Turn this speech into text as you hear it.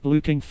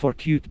Looking for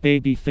cute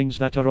baby things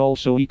that are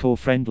also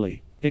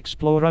eco-friendly?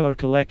 Explore our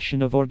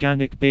collection of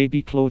organic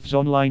baby clothes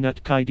online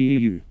at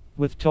Kaidiu.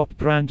 With top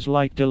brands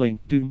like Dilling,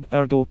 Doom,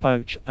 Ergo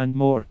Pouch, and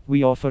more,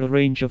 we offer a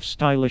range of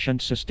stylish and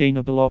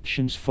sustainable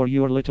options for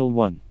your little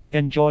one.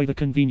 Enjoy the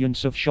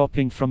convenience of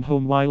shopping from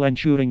home while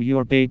ensuring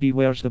your baby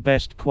wears the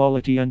best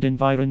quality and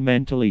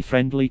environmentally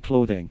friendly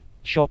clothing.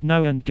 Shop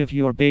now and give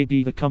your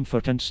baby the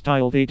comfort and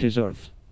style they deserve.